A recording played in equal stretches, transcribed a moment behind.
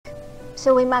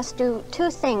So we must do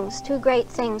two things, two great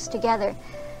things together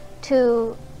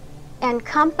to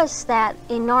encompass that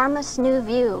enormous new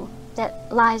view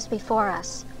that lies before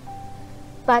us,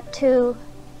 but to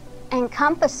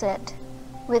encompass it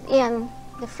within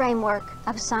the framework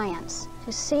of science,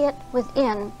 to see it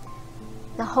within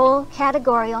the whole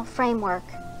categorical framework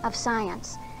of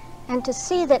science, and to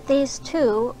see that these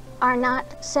two are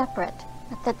not separate,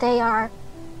 but that they are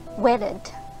wedded.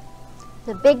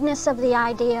 The bigness of the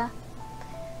idea,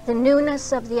 the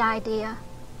newness of the idea,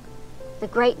 the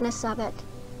greatness of it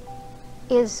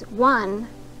is one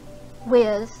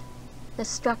with the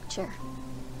structure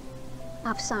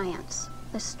of science,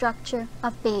 the structure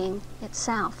of being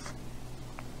itself.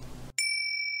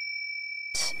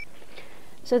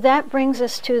 So that brings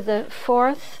us to the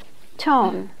fourth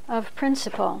tone of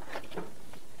principle.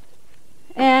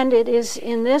 And it is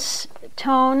in this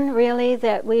tone, really,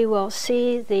 that we will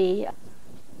see the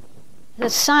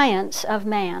science of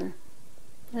man.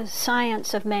 The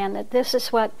science of man, that this is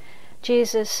what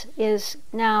Jesus is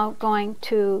now going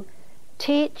to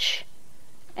teach,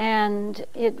 and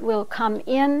it will come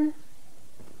in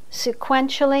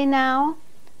sequentially now,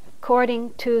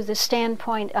 according to the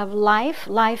standpoint of life,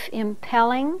 life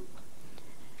impelling,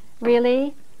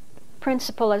 really,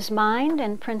 principle as mind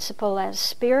and principle as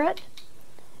spirit.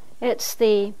 It's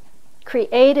the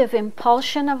creative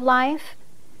impulsion of life,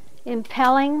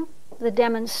 impelling the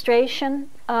demonstration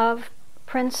of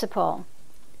principle.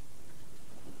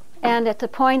 And at the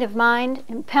point of mind,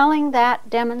 impelling that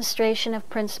demonstration of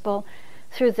principle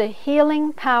through the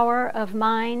healing power of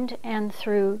mind and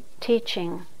through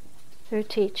teaching.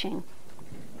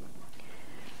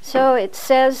 So it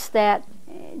says that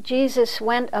Jesus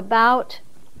went about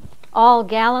all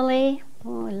Galilee.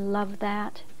 Oh, I love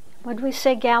that. What did we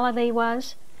say Galilee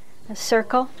was? A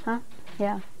circle, huh?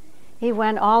 Yeah. He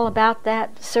went all about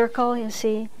that circle, you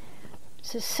see.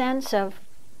 It's a sense of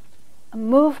a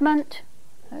movement,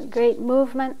 a great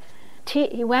movement.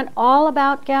 He went all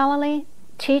about Galilee,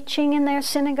 teaching in their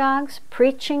synagogues,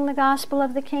 preaching the gospel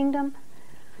of the kingdom,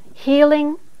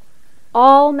 healing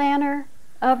all manner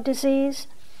of disease,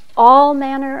 all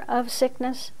manner of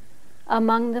sickness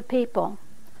among the people.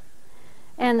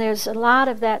 And there's a lot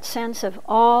of that sense of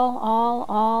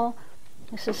all.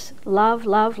 This is love,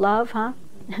 huh?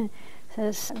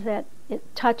 Says that it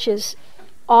touches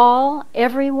all,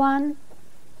 everyone,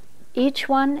 each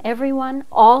one, everyone,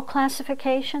 all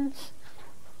classifications.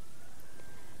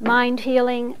 Mind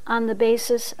healing on the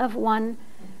basis of one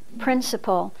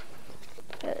principle.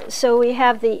 So we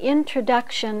have the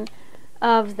introduction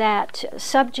of that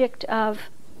subject of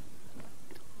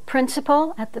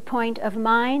principle at the point of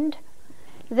mind,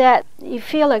 that you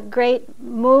feel a great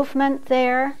movement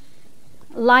there,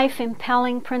 life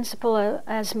impelling principle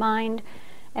as mind,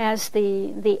 as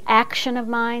the action of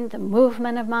mind, the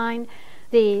movement of mind,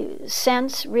 the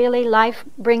sense, really life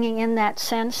bringing in that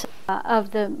sense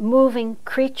of the moving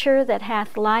creature that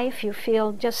hath life. You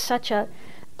feel just such a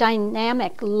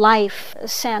dynamic life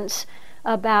sense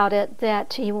about it,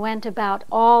 that he went about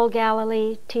all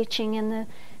Galilee teaching in the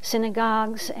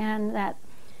synagogues, and that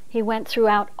he went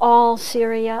throughout all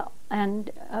Syria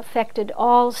and affected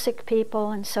all sick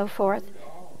people and so forth.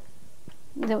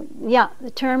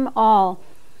 The term all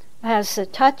has a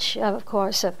touch, of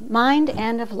course, of mind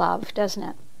and of love, doesn't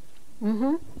it?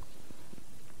 Mm-hmm.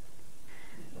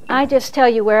 I just tell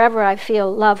you wherever I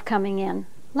feel love coming in.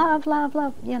 Love,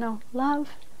 love.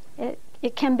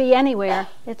 It can be anywhere.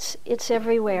 It's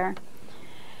everywhere.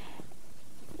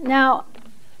 Now,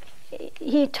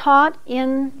 he taught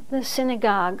in the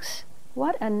synagogues.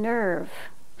 What a nerve.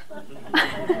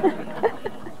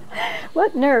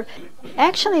 What nerve.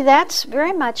 Actually, that's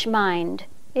very much mind.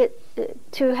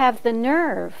 To have the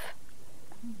nerve.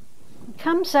 It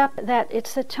comes up that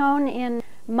it's the tone in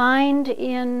mind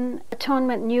in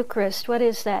Atonement and Eucharist. What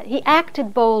is that? He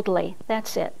acted boldly.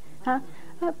 That's it. Huh?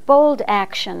 A bold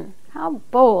action. How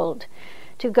bold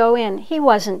to go in. He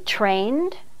wasn't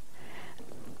trained.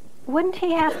 Wouldn't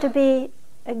he have to be,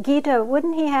 Gita, would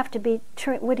he have to be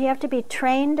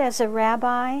trained as a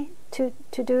rabbi to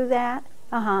do that?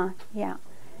 Yeah.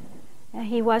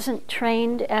 He wasn't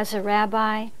trained as a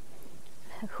rabbi.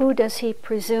 Who does he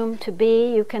presume to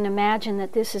be? You can imagine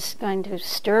that this is going to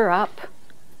stir up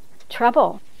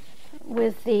trouble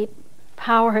with the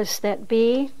powers that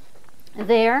be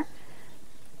there,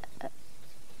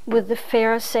 with the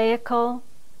Pharisaical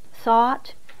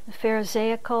thought, the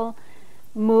Pharisaical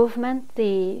movement,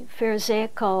 the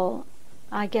Pharisaical,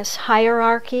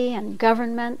 hierarchy and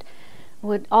government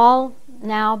would all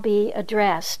now be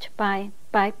addressed by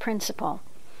principle.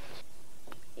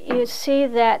 You see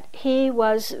that he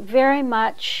was very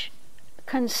much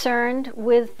concerned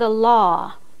with the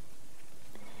law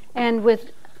and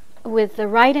with the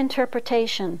right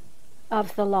interpretation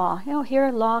of the law.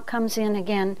 Here law comes in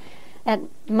again at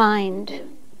mind.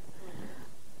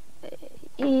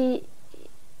 It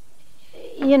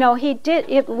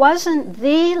wasn't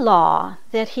the law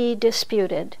that he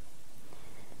disputed,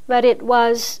 but it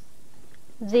was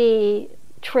the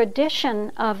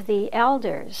tradition of the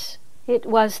elders. It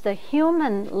was the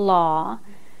human law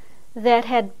that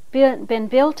had been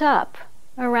built up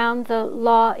around the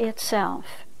law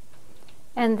itself.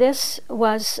 And this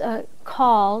was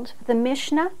called the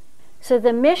Mishnah. So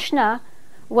the Mishnah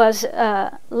was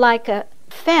like a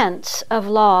fence of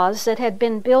laws that had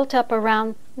been built up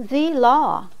around the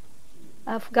law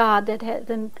of God that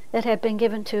had been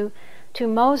given to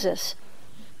Moses.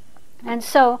 And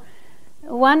so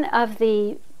one of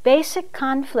the basic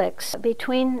conflicts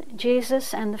between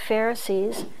Jesus and the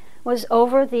Pharisees was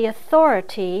over the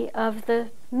authority of the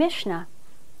Mishnah.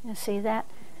 You see that?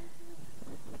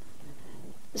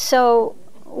 So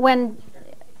when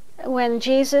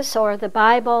Jesus or the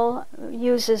Bible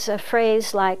uses a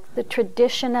phrase like the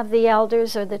tradition of the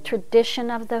elders or the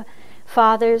tradition of the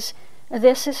fathers,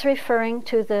 this is referring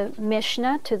to the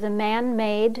Mishnah, to the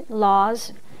man-made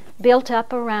laws built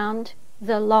up around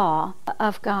the law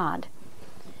of God.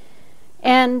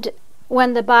 And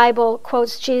when the Bible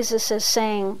quotes Jesus as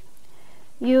saying,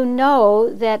 "You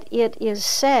know that it is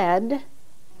said,"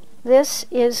 this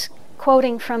is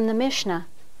quoting from the Mishnah.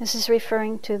 This is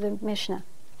referring to the Mishnah.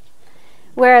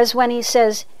 Whereas when he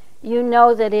says, "You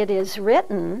know that it is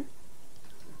written,"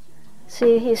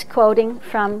 see, he's quoting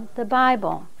from the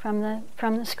Bible, from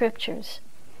the Scriptures.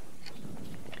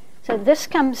 So this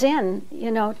comes in,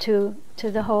 to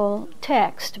the whole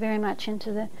text, very much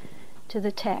into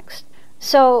the text.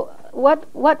 So what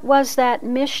was that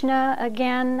Mishnah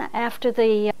again after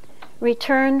the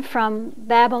return from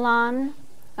Babylon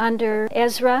under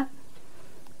Ezra?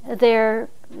 There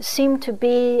seemed to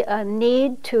be a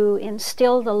need to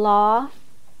instill the law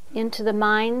into the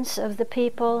minds of the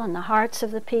people and the hearts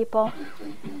of the people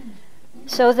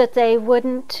so that they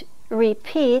wouldn't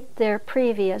repeat their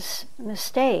previous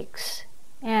mistakes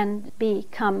and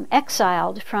become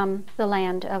exiled from the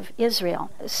land of Israel.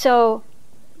 So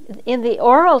in the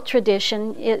oral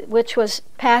tradition, which was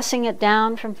passing it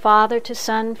down from father to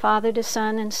son,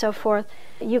 and so forth,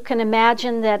 you can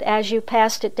imagine that as you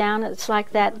passed it down, it's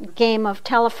like that game of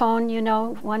telephone,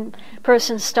 one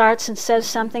person starts and says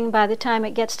something, by the time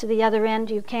it gets to the other end,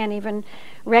 you can't even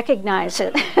recognize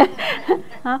it.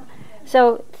 Huh?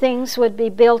 So things would be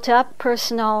built up,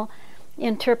 personal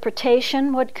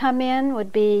interpretation would come in,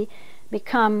 would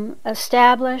become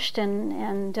established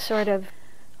and sort of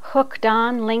hooked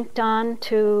on, linked on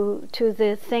to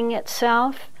the thing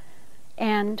itself,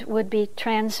 and would be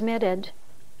transmitted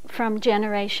from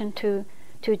generation to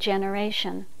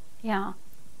generation. Yeah.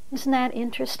 Isn't that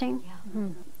interesting? Yeah.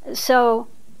 Mm-hmm. So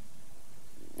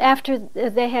after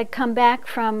they had come back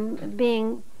from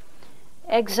being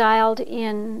exiled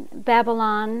in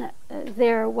Babylon,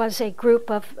 there was a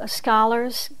group of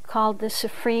scholars called the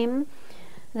Supreme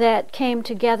that came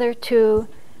together to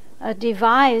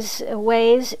devise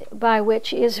ways by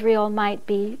which Israel might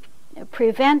be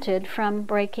prevented from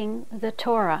breaking the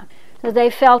Torah. So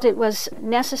they felt it was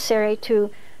necessary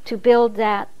to build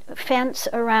that fence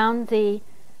around the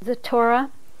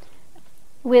Torah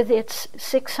with its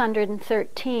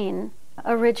 613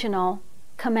 original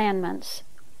commandments.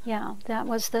 Yeah, that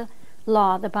was the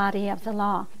law, the body of the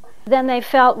law. Then they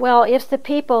felt, well, if the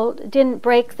people didn't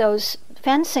break those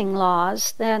fencing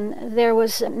laws, then there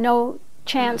was no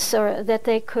chance or that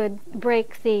they could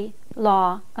break the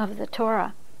law of the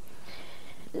Torah.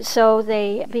 So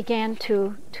they began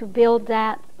to build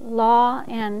that law,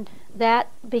 and that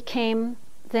became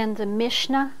then the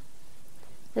Mishnah,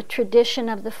 the tradition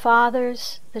of the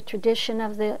fathers, the tradition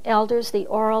of the elders, the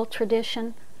oral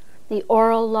tradition, the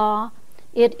oral law.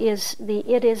 It is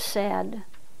said.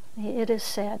 It is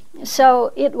said.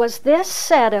 So it was this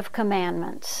set of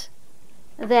commandments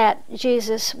that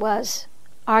Jesus was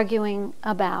arguing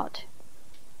about.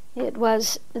 It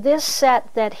was this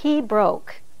set that he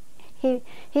broke.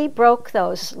 He broke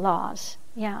those laws.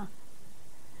 Yeah.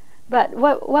 But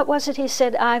what was it he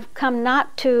said? I've come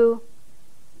not to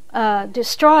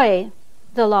destroy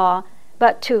the law,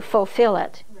 but to fulfill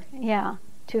it. Yeah,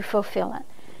 to fulfill it.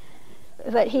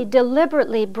 But he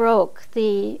deliberately broke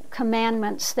the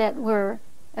commandments that were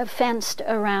fenced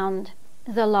around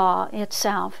the law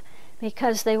itself,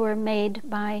 because they were made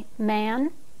by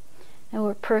man, they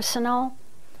were personal,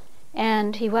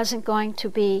 and he wasn't going to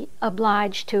be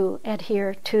obliged to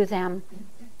adhere to them.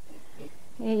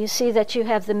 You see that you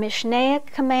have the Mishnaic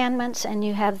commandments and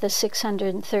you have the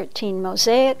 613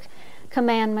 Mosaic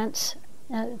commandments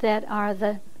that are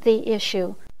the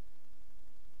issue.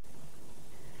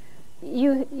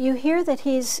 You hear that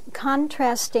he's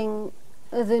contrasting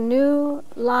the new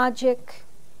logic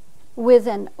with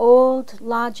an old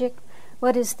logic.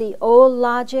 What is the old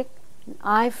logic? An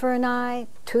eye for an eye,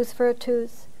 tooth for a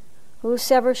tooth.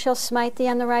 Whosoever shall smite thee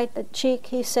on the right cheek,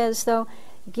 he says, though,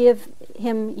 give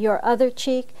him your other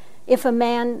cheek. If a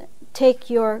man take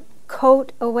your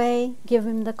coat away, give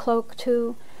him the cloak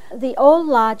too. The old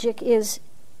logic is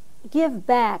give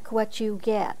back what you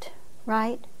get,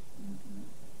 right?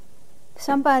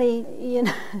 Somebody,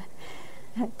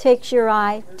 takes your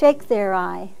eye, take their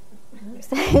eye.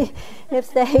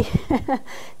 If they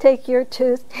take your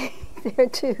tooth, take their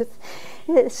tooth.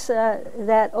 It's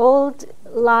that old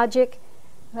logic,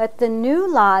 but the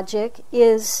new logic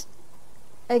is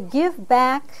give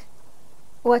back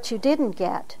what you didn't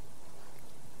get.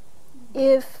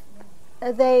 If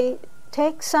they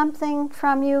take something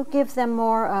from you, give them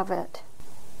more of it.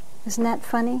 Isn't that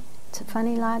funny? It's a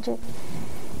funny logic.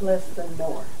 Bless them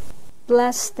more.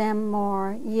 Bless them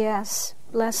more, yes,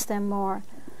 bless them more.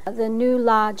 The new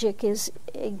logic is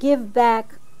give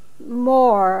back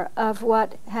more of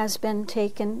what has been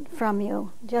taken from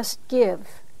you. Just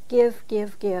give, give,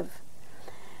 give, give.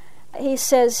 He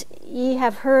says, ye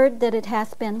have heard that it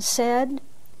hath been said,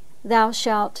 thou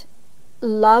shalt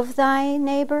love thy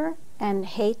neighbor and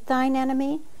hate thine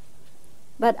enemy.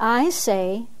 But I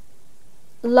say,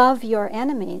 love your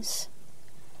enemies.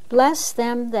 Bless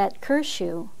them that curse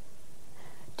you.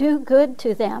 Do good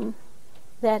to them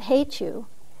that hate you,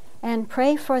 and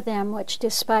pray for them which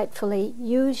despitefully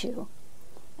use you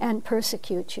and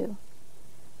persecute you,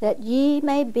 that ye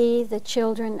may be the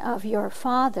children of your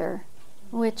Father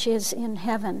which is in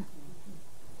heaven.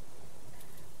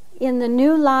 In the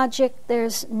new logic,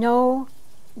 there's no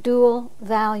dual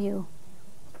value.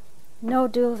 No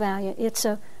dual value. It's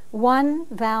a one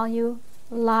value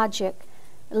logic.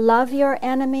 Love your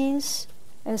enemies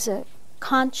as a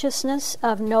consciousness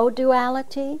of no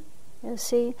duality. You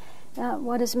see,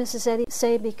 what does Mrs. Eddy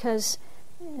say? Because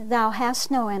thou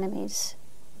hast no enemies.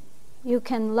 You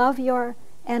can love your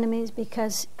enemies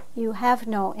because you have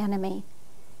no enemy.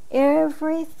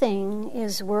 Everything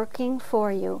is working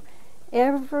for you.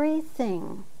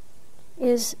 Everything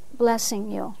is blessing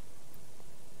you.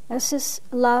 This is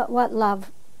what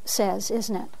love says,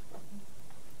 isn't it?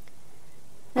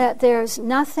 That there's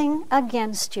nothing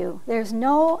against you. There's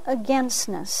no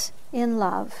againstness in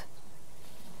love.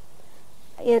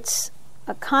 It's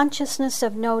a consciousness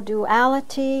of no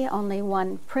duality, only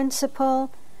one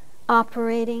principle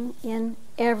operating in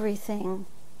everything.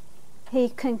 He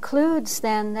concludes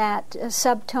then that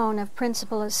subtone of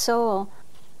principle of soul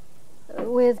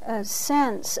with a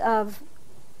sense of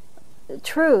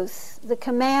truth, the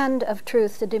command of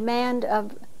truth, the demand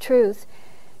of truth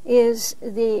is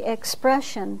the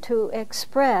expression, to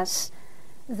express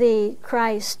the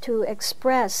Christ, to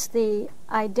express the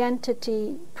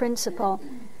identity principle.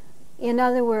 In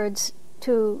other words,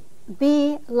 to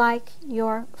be like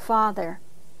your Father.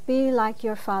 Be like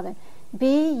your Father.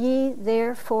 Be ye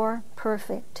therefore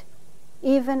perfect,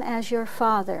 even as your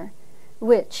Father,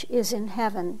 which is in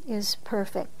heaven, is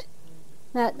perfect.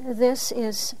 That this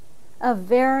is a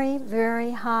very,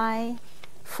 very high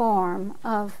form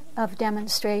of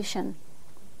demonstration.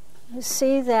 You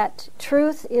see that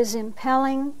truth is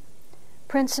impelling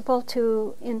principle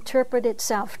to interpret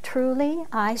itself truly.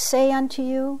 I say unto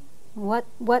you, what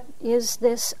is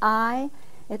this I?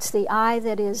 It's the I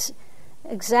that is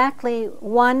exactly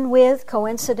one with,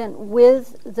 coincident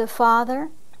with the Father,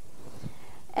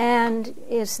 and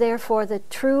is therefore the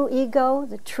true ego,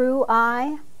 the true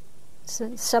I. So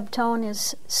subtone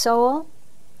is soul.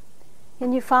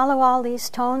 Can you follow all these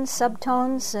tones,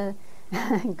 subtones?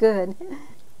 Good.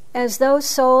 As though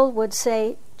soul would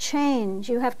say, change.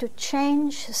 You have to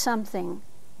change something.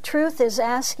 Truth is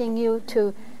asking you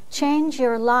to change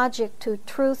your logic to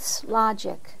truth's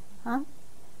logic. To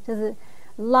the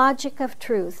logic of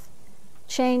truth.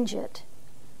 Change it.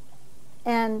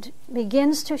 And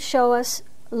begins to show us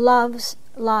love's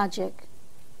logic.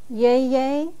 Yea,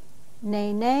 yea,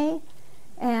 nay, nay,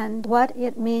 and what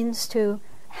it means to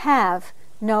have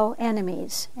no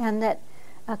enemies. And that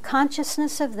a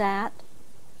consciousness of that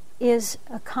is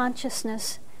a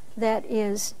consciousness that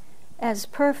is as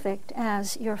perfect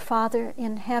as your Father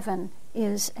in heaven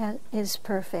is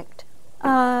perfect.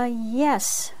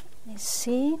 Yes, you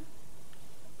see,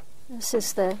 this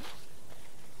is the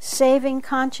saving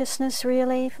consciousness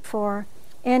really for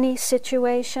any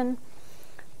situation.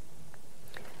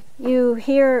 You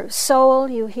hear soul,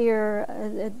 you hear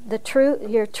the truth,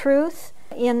 your truth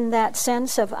in that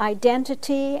sense of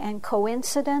identity and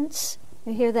coincidence.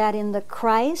 You hear that in the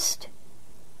Christ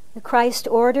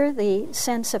order, the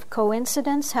sense of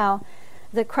coincidence, how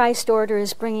the Christ order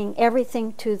is bringing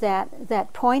everything to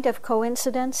that point of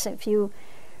coincidence. If you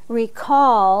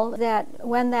recall that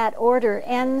when that order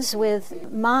ends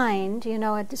with mind,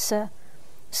 it's a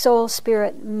soul,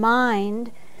 spirit,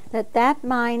 mind, that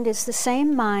mind is the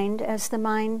same mind as the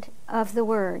mind of the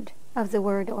word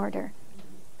order.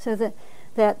 So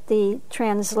that the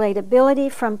translatability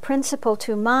from principle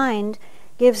to mind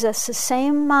gives us the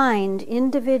same mind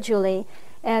individually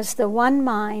as the one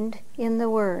mind in the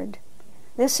word.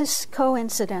 This is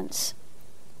coincidence.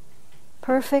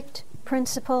 Perfect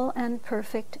principle and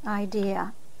perfect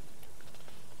idea.